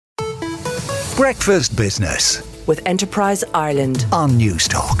Breakfast Business with Enterprise Ireland on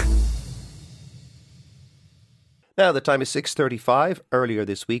Newstalk. Now, the time is 6:35. Earlier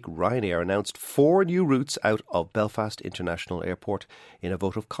this week, Ryanair announced 4 new routes out of Belfast International Airport in a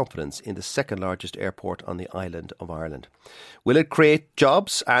vote of confidence in the second largest airport on the island of Ireland. Will it create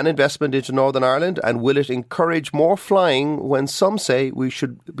jobs and investment into Northern Ireland? And will it encourage more flying when some say we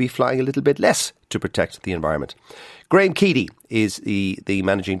should be flying a little bit less to protect the environment? Graham Keady is the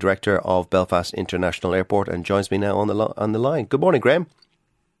Managing Director of Belfast International Airport and joins me now on the line. Good morning, Graham.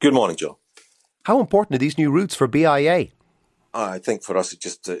 Good morning, Joe. How important are these new routes for BIA? I think for us,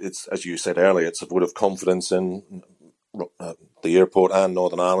 it's as you said earlier, it's a vote of confidence in the airport and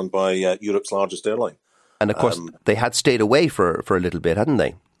Northern Ireland by Europe's largest airline. And of course, they had stayed away for a little bit, hadn't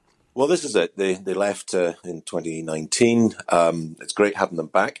they? Well, this is it. They left in 2019. It's great having them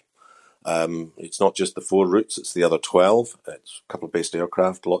back. It's not just the 4 routes, it's the other 12. It's a couple of based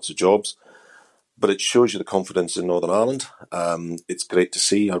aircraft, lots of jobs. But it shows you the confidence in Northern Ireland. It's great to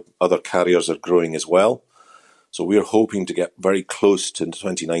see other carriers are growing as well. So we're hoping to get very close to the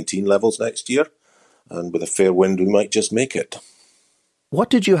 2019 levels next year. And with a fair wind, we might just make it. What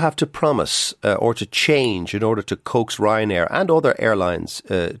did you have to promise or to change in order to coax Ryanair and other airlines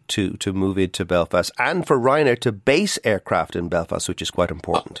to move into Belfast and for Ryanair to base aircraft in Belfast, which is quite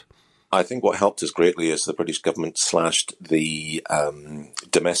important? I think what helped us greatly is the British government slashed the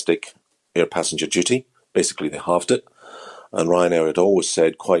domestic air passenger duty. Basically, they halved it. And Ryanair had always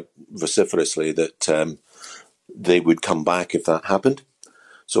said quite vociferously that they would come back if that happened.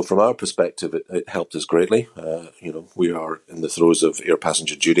 So from our perspective, it helped us greatly. We are in the throes of air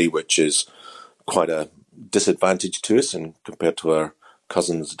passenger duty, which is quite a disadvantage to us and compared to our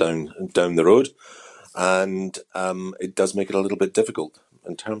cousins down the road. And it does make it a little bit difficult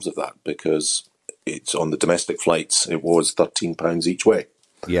in terms of that because it's on the domestic flights. It was £13 each way.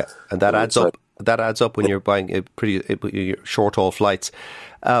 Yeah, and that adds up. That adds up when you're buying pretty short-haul flights.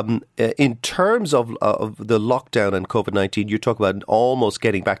 In terms of the lockdown and COVID-19, you talk about almost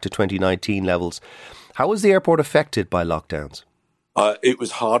getting back to 2019 levels. How was the airport affected by lockdowns? It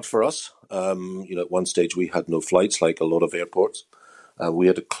was hard for us. At one stage we had no flights, like a lot of airports. We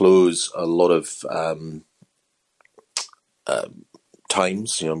had to close a lot of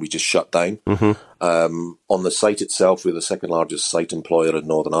times, we just shut down. Mm-hmm. On the site itself, we're the second largest site employer in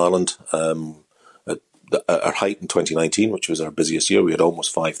Northern Ireland. At our height in 2019, which was our busiest year, we had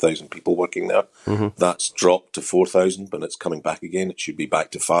almost 5,000 people working there. Mm-hmm. That's dropped to 4,000, but it's coming back again. It should be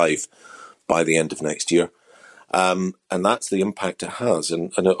back to 5 by the end of next year. And that's the impact it has.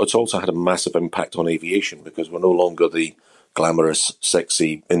 And it's also had a massive impact on aviation because we're no longer the glamorous,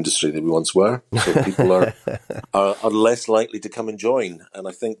 sexy industry that we once were. So people are less likely to come and join. And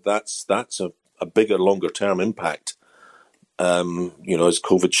I think that's a bigger, longer term impact, as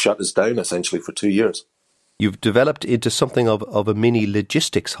COVID shut us down essentially for 2 years. You've developed into something of a mini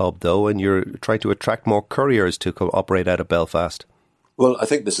logistics hub, though, and you're trying to attract more couriers to operate out of Belfast. Well, I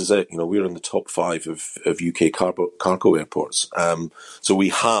think this is it. We're in the top 5 of UK cargo airports. So we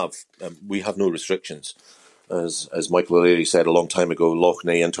have no restrictions. As Michael O'Leary said a long time ago, Lough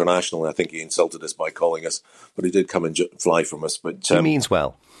Neagh International, and I think he insulted us by calling us, but he did come and fly from us. But he means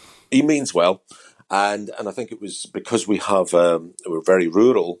well. He means well. And I think it was because we're very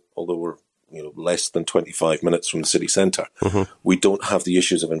rural, although we're less than 25 minutes from the city centre. Mm-hmm. We don't have the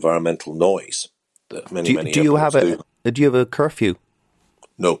issues of environmental noise that many do you have do. Do you have a curfew?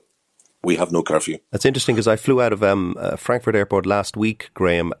 No. We have no curfew. That's interesting because I flew out of Frankfurt Airport last week,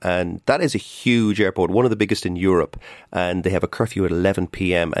 Graham, and that is a huge airport, one of the biggest in Europe, and they have a curfew at 11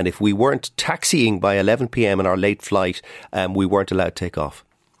 p.m. And if we weren't taxiing by 11 p.m. on our late flight, we weren't allowed to take off.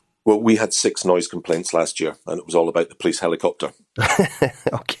 Well, we had 6 noise complaints last year, and it was all about the police helicopter.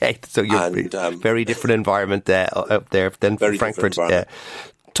 Okay, so you're very different environment up there than Frankfurt.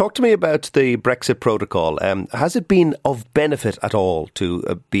 Talk to me about the Brexit protocol. Has it been of benefit at all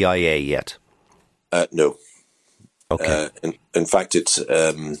to BIA yet? No. Okay. In fact, it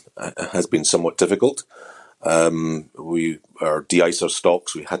has been somewhat difficult. Our de-icer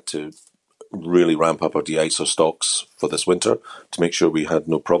stocks, we had to really ramp up our de-icer stocks for this winter to make sure we had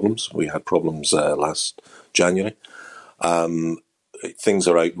no problems. We had problems last January. Things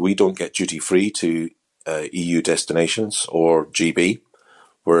are out. We don't get duty-free to EU destinations or GB.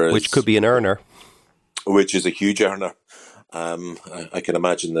 Which could be an earner. Which is a huge earner. I can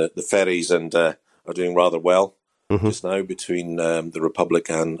imagine the ferries are doing rather well just now between the Republic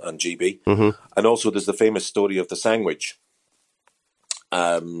and GB. Mm-hmm. And also there's the famous story of the sandwich.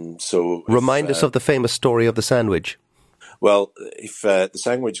 Remind us of the famous story of the sandwich. Well, if the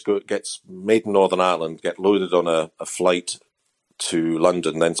sandwich gets made in Northern Ireland, get loaded on a flight to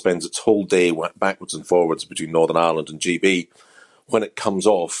London, then spends its whole day backwards and forwards between Northern Ireland and GB. When it comes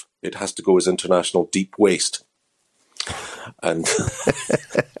off, it has to go as international deep waste. And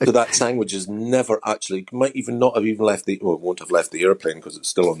so that sandwich is never actually, might even not have even left it won't have left the airplane because it's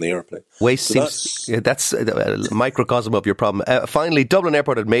still on the airplane. Waste so seems, that's a microcosm of your problem. Finally, Dublin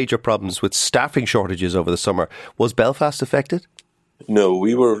Airport had major problems with staffing shortages over the summer. Was Belfast affected? No,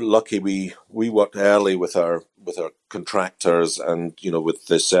 we were lucky. We worked early with our contractors and, you know, with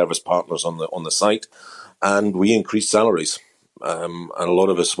the service partners on the site, and we increased salaries. And a lot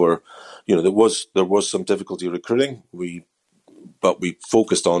of us were, you know, there was some difficulty recruiting. But we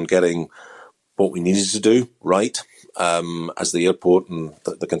focused on getting what we needed to do right as the airport and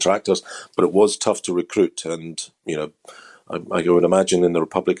the contractors. But it was tough to recruit, and you know, I would imagine in the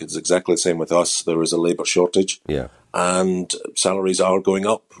Republic it's exactly the same with us. There is a labour shortage, and salaries are going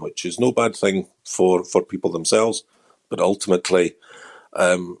up, which is no bad thing for people themselves. But ultimately,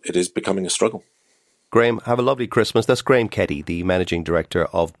 it is becoming a struggle. Graham, have a lovely Christmas. That's Graham Keddy, the Managing Director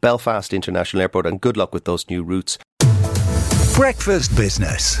of Belfast International Airport, and good luck with those new routes. Breakfast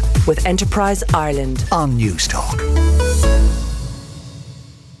Business with Enterprise Ireland on Newstalk.